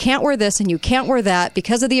that you can't wear this and you can't wear that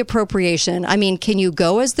because of the appropriation, I mean, can you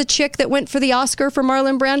go as the chick that went for the Oscar for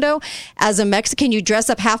Marlon Brando? As a Mexican, you dress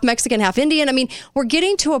up half Mexican, half Indian? I mean, we're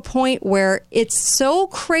getting to a point where it's so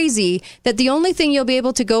crazy that the only thing you'll be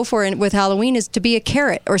able to go for with Halloween is to be a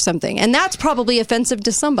carrot or something. And that's probably offensive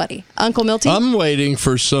to somebody. Uncle Milty? I'm waiting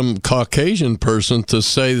for some Caucasian person to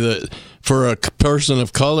say that for a person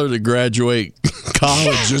of color to graduate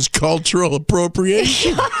college is cultural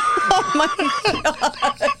appropriation. Oh my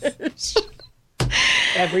gosh.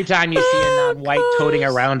 Every time you see a non-white toting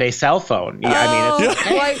around a cell phone. It's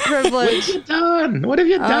white privilege. What have you done? What have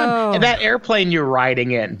you done? And that airplane you're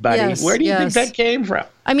riding in, buddy, where do you think that came from?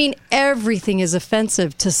 I mean, everything is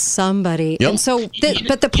offensive to somebody. Yep. And so,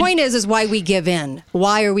 but the point is why we give in.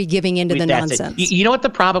 Why are we giving into the nonsense? You know what the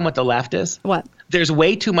problem with the left is? What? There's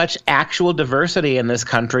way too much actual diversity in this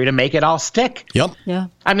country to make it all stick. Yep. Yeah.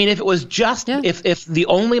 I mean, if it was just, if the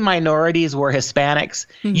only minorities were Hispanics,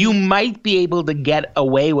 you might be able to get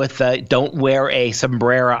away with don't wear a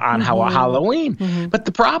sombrero on Halloween. But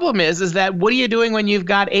the problem is that what are you doing when you've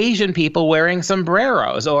got Asian people wearing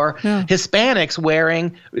sombreros or Hispanics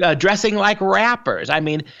wearing, dressing like rappers? I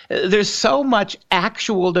mean, there's so much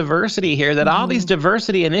actual diversity here that all these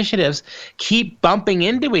diversity initiatives keep bumping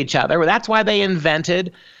into each other. That's why they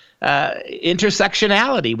invented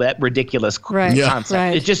intersectionality, that ridiculous concept.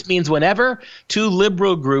 Right. It just means whenever two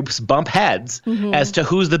liberal groups bump heads as to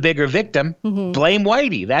who's the bigger victim, blame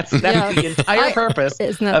Whitey. That's the entire purpose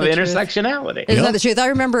of intersectionality. Isn't that the truth? I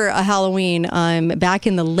remember a Halloween back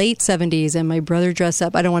in the late 70s, and my brother dressed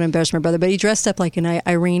up. I don't want to embarrass my brother, but he dressed up like an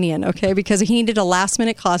Iranian, because he needed a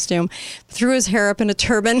last-minute costume, threw his hair up in a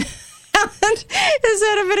turban. His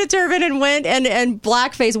head up in a turban and went and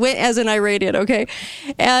blackface went as an Iranian,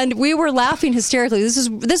 and we were laughing hysterically.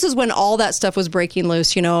 This is when all that stuff was breaking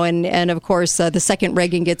loose, and of course the second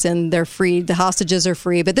Reagan gets in, they're free, the hostages are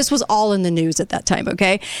free, but this was all in the news at that time.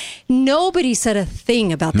 Nobody said a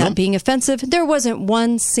thing about that being offensive. There wasn't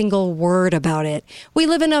one single word about it. We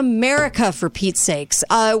live in America, for Pete's sakes,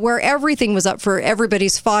 where everything was up for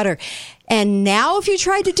everybody's fodder. And now if you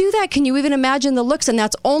tried to do that, can you even imagine the looks? And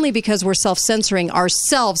that's only because we're self-censoring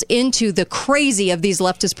ourselves into the crazy of these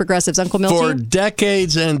leftist progressives. Uncle Milty? For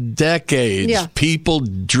decades and decades, people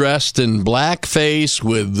dressed in blackface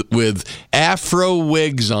with afro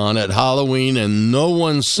wigs on at Halloween, and no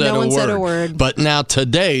one said a word. But now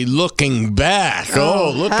today, looking back,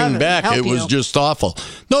 it was just awful.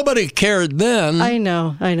 Nobody cared then. I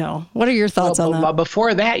know. What are your thoughts on that? Well,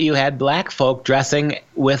 before that, you had black folk dressing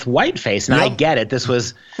with whiteface. And I get it. This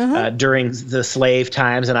was during the slave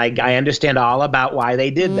times, and I understand all about why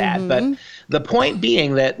they did that. But the point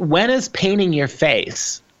being that when has painting your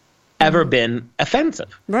face ever been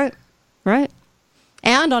offensive? Right.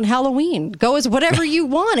 And on Halloween, go as whatever you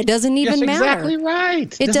want. It doesn't even matter. Exactly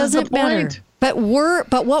right. It doesn't matter. But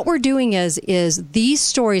what we're doing is these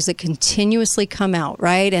stories that continuously come out,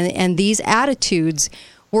 right? And these attitudes,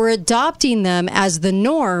 we're adopting them as the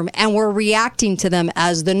norm, and we're reacting to them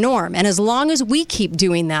as the norm. And as long as we keep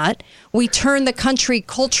doing that, we turn the country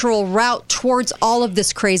cultural route towards all of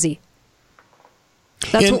this crazy.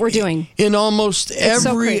 That's what we're doing. In almost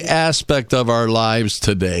every aspect of our lives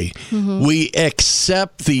today, we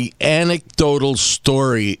accept the anecdotal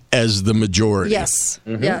story as the majority. Yes,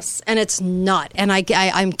 yes. And it's not. And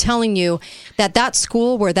I'm telling you that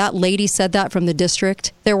school where that lady said that from the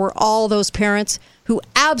district, there were all those parents who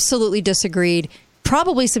absolutely disagreed,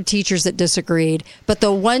 probably some teachers that disagreed, but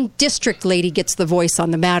the one district lady gets the voice on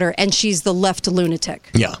the matter, and she's the left lunatic.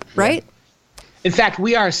 Yeah. Right? In fact,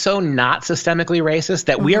 we are so not systemically racist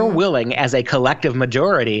that we are willing, as a collective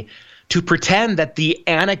majority, to pretend that the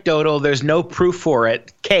anecdotal, there's no proof for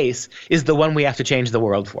it case is the one we have to change the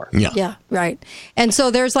world for. Yeah, right. And so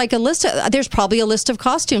there's like there's probably a list of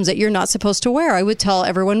costumes that you're not supposed to wear. I would tell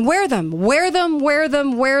everyone, wear them,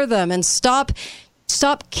 and stop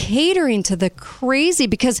catering to the crazy,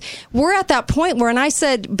 because we're at that point where, and I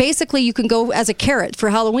said, basically you can go as a carrot for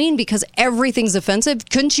Halloween because everything's offensive.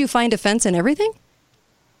 Couldn't you find offense in everything?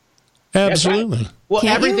 Absolutely. Right. Well,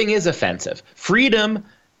 everything is offensive. Freedom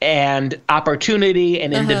and opportunity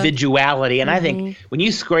and individuality. And I think when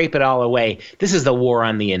you scrape it all away, this is the war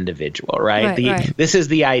on the individual, right? This is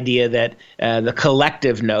the idea that the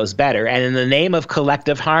collective knows better. And in the name of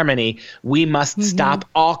collective harmony, we must stop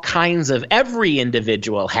all kinds of, every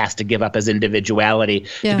individual has to give up his individuality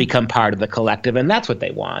to become part of the collective. And that's what they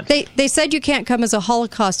want. They said you can't come as a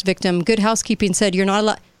Holocaust victim. Good Housekeeping said you're not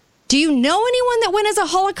allowed. Do you know anyone that went as a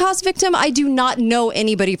Holocaust victim? I do not know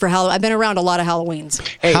anybody for Halloween. I've been around a lot of Halloweens.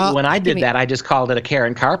 Hey, when I did that, I just called it a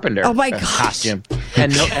Karen Carpenter costume.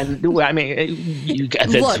 And I mean,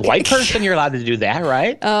 as a white person, you're allowed to do that,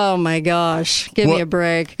 right? Oh my gosh. Give me a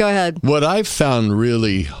break. Go ahead. What I've found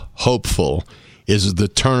really hopeful is the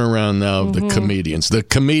turnaround now of the comedians. The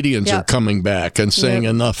comedians are coming back and saying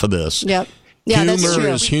enough of this. Yep. Yeah,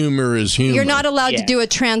 humor is humor. You're not allowed to do a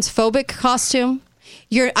transphobic costume.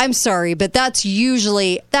 I'm sorry, but that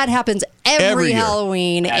happens every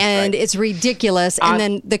Halloween, and it's ridiculous. And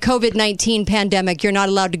then the COVID-19 pandemic, you're not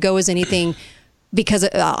allowed to go as anything because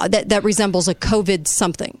that resembles a COVID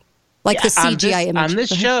something, like the CGI image. On this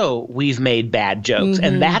show, we've made bad jokes,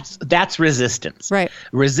 and that's resistance. Right.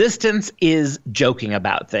 Resistance is joking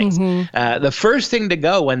about things. The first thing to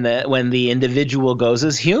go when the individual goes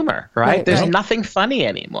is humor. Right. There's nothing funny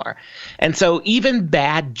anymore. And so even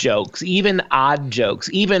bad jokes, even odd jokes,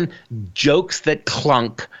 even jokes that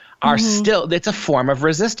clunk are still, it's a form of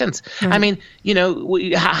resistance. I mean,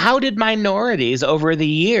 how did minorities over the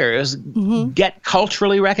years get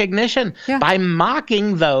culturally recognition? By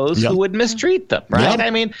mocking those who would mistreat them, right?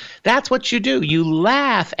 I mean, that's what you do. You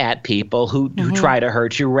laugh at people who try to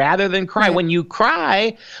hurt you rather than cry. When you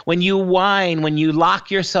cry, when you whine, when you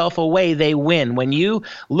lock yourself away, they win. When you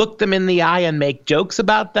look them in the eye and make jokes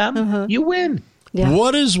about them, you win. Yeah.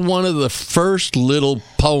 What is one of the first little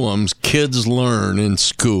poems kids learn in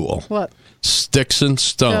school? What? Sticks and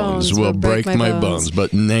stones will break my bones,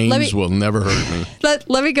 but names will never hurt me.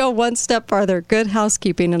 Let me go one step farther. Good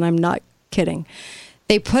Housekeeping, and I'm not kidding.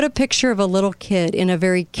 They put a picture of a little kid in a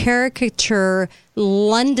very caricature,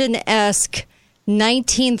 London-esque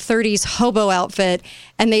 1930s hobo outfit,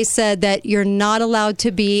 and they said that you're not allowed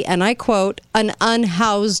to be, and I quote, an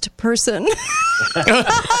unhoused person.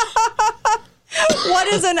 What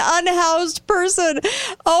is an unhoused person?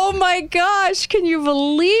 Oh my gosh! Can you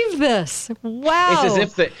believe this? Wow!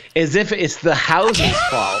 It's as if it's the house's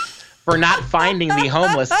fault for not finding the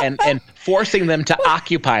homeless and forcing them to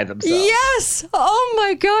occupy themselves. Yes! Oh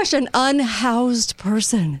my gosh, an unhoused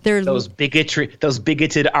person. They're those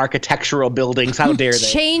bigoted architectural buildings. How dare they?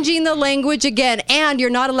 Changing the language again, and you're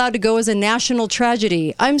not allowed to go as a national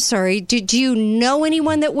tragedy. I'm sorry. Do you know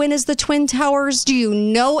anyone that went as the Twin Towers? Do you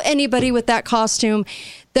know anybody with that costume?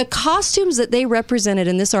 The costumes that they represented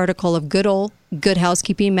in this article of Good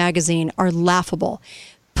Housekeeping magazine are laughable.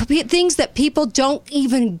 Things that people don't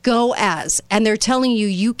even go as, and they're telling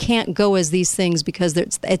you can't go as these things because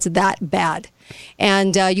it's that bad,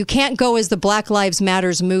 and you can't go as the Black Lives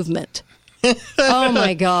Matters movement. Oh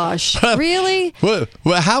my gosh, really? Well,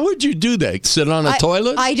 how would you do that? Sit on a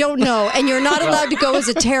toilet? I don't know. And you're not allowed to go as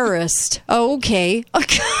a terrorist. Oh, okay.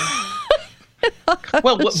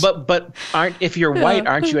 Well, but if you're white,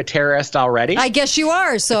 aren't you a terrorist already? I guess you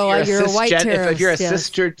are. So you're a white terrorist. If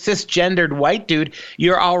you're a cisgendered white dude,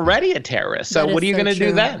 you're already a terrorist. So what are you going to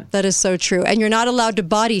do then? That is so true. And you're not allowed to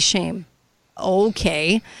body shame.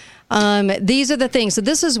 okay. These are the things. So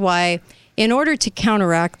this is why, in order to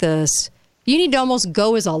counteract this, you need to almost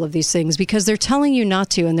go as all of these things because they're telling you not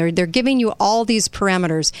to, and they're giving you all these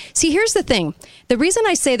parameters. See, here's the thing. The reason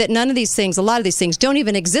I say that none of these things, a lot of these things, don't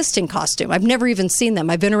even exist in costume. I've never even seen them.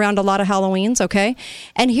 I've been around a lot of Halloweens, okay?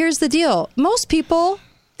 And here's the deal. Most people,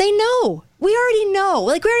 they know. We already know.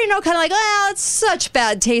 Like, we already know kind of like, well, it's such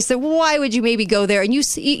bad taste that why would you maybe go there? And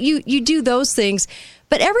you do those things.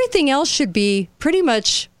 But everything else should be pretty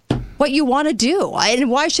much what you want to do. And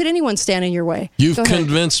why should anyone stand in your way? You've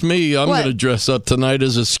convinced me. I'm going to dress up tonight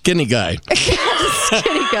as a skinny guy.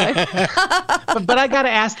 Skinny guy. but I got to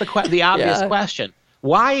ask the obvious question.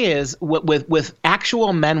 Why is, with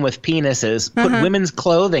actual men with penises, put women's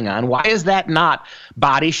clothing on, why is that not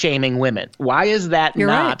body shaming women? Why is that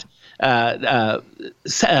not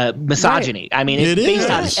misogyny? Right. I mean, it's based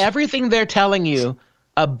on everything they're telling you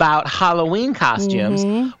about Halloween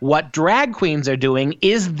costumes. What drag queens are doing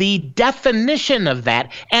is the definition of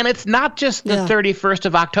that. And it's not just the 31st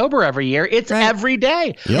of October every year. It's every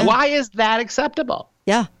day. Yeah. Why is that acceptable?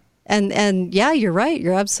 Yeah. And yeah, you're right.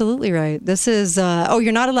 You're absolutely right. This is,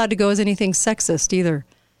 you're not allowed to go as anything sexist either.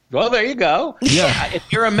 Well, there you go. Yeah.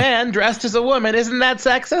 If you're a man dressed as a woman, isn't that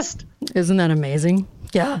sexist? Isn't that amazing?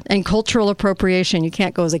 Yeah. And cultural appropriation. You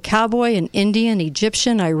can't go as a cowboy, an Indian,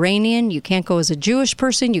 Egyptian, Iranian. You can't go as a Jewish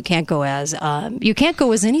person. You can't go as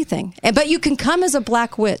anything. But you can come as a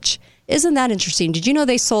black witch. Isn't that interesting? Did you know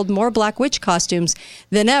they sold more Black Witch costumes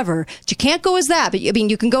than ever? But you can't go as that. But I mean,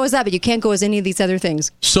 you can go as that, but you can't go as any of these other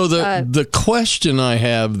things. So the question I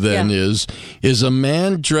have then is a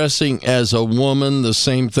man dressing as a woman the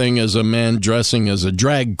same thing as a man dressing as a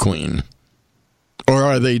drag queen? Or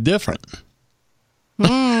are they different?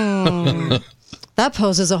 That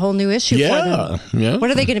poses a whole new issue for them. Yeah. What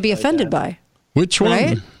are they going to be offended by? Which one?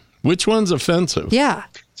 Right? Which one's offensive? Yeah.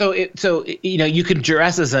 So you could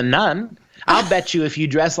dress as a nun. I'll bet you if you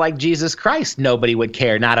dress like Jesus Christ, nobody would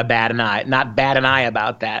care. Not bat an eye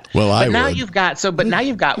about that. Well, now would. Now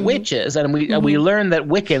you've got witches, and we learned that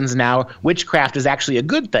Wiccans now witchcraft is actually a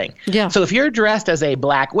good thing. Yeah. So if you're dressed as a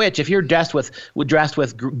black witch, if you're dressed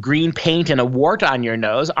with green paint and a wart on your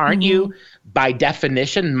nose, aren't you by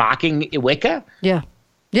definition mocking Wicca? Yeah.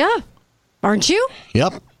 Yeah. Aren't you?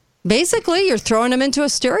 Yep. Basically, you're throwing them into a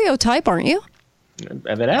stereotype, aren't you?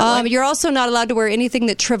 Evidently. You're also not allowed to wear anything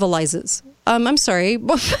that trivializes. I'm sorry.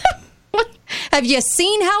 Have you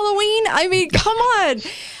seen Halloween? I mean, come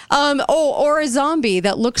on. Or a zombie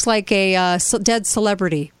that looks like a dead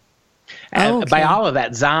celebrity. By all of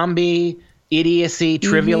that, zombie, idiocy,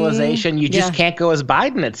 trivialization, you just can't go as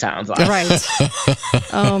Biden, it sounds like. Right.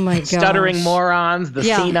 Oh, my God. Stuttering morons, the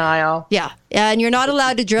senile. Yeah. And you're not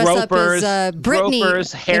allowed to dress up as Britney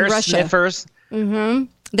gropers, hair sniffers. Mm-hmm.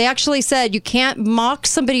 They actually said you can't mock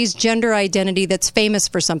somebody's gender identity that's famous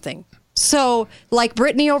for something. So, like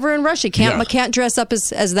Britney over in Russia, can't dress up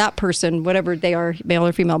as that person, whatever they are, male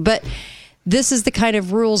or female. But this is the kind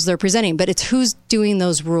of rules they're presenting. But it's who's doing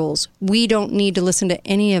those rules. We don't need to listen to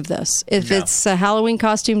any of this. If it's a Halloween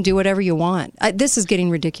costume, do whatever you want. This is getting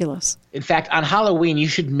ridiculous. In fact, on Halloween, you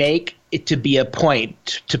should make it to be a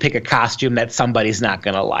point to pick a costume that somebody's not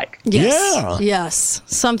going to like. Yes. Yeah. Yes.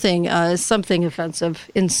 Something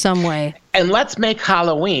offensive in some way. And let's make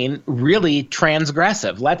Halloween really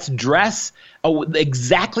transgressive. Let's dress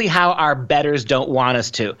exactly how our betters don't want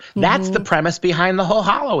us to. That's the premise behind the whole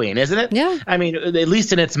Halloween, isn't it? Yeah. I mean, at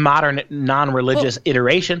least in its modern, non-religious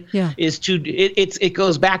iteration, it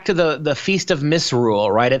goes back to the Feast of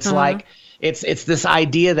Misrule, right? It's like it's this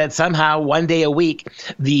idea that somehow one day a week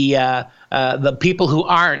the people who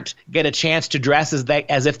aren't get a chance to dress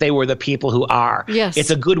as if they were the people who are. Yes. It's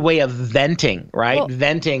a good way of venting, right? Well,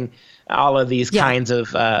 venting all of these kinds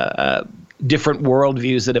of different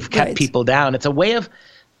worldviews that have kept people down. It's a way of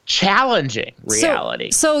challenging reality.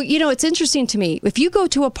 So, it's interesting to me. If you go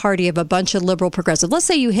to a party of a bunch of liberal progressive, let's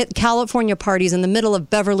say you hit California parties in the middle of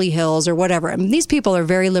Beverly Hills or whatever. I mean, these people are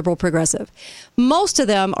very liberal progressive. Most of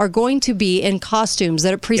them are going to be in costumes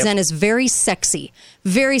that present as very sexy,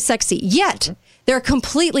 yet they're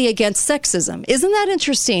completely against sexism. Isn't that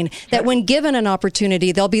interesting that when given an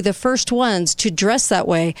opportunity, they'll be the first ones to dress that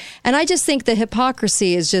way? And I just think the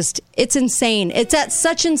hypocrisy is it's insane. It's at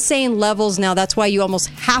such insane levels now. That's why you almost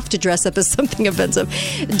have to dress up as something offensive.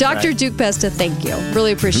 Dr. Duke Pesta, thank you.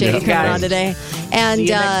 Really appreciate you coming on today. And see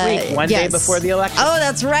you next week, one day before the election. Oh,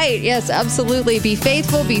 that's right. Yes, absolutely. Be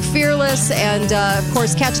faithful, be fearless, and of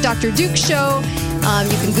course, catch Dr. Duke's show.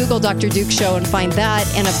 You can Google Dr. Duke Show and find that.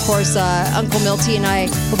 And of course, Uncle Milty and I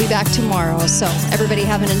will be back tomorrow. So everybody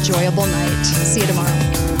have an enjoyable night. See you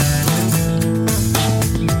tomorrow.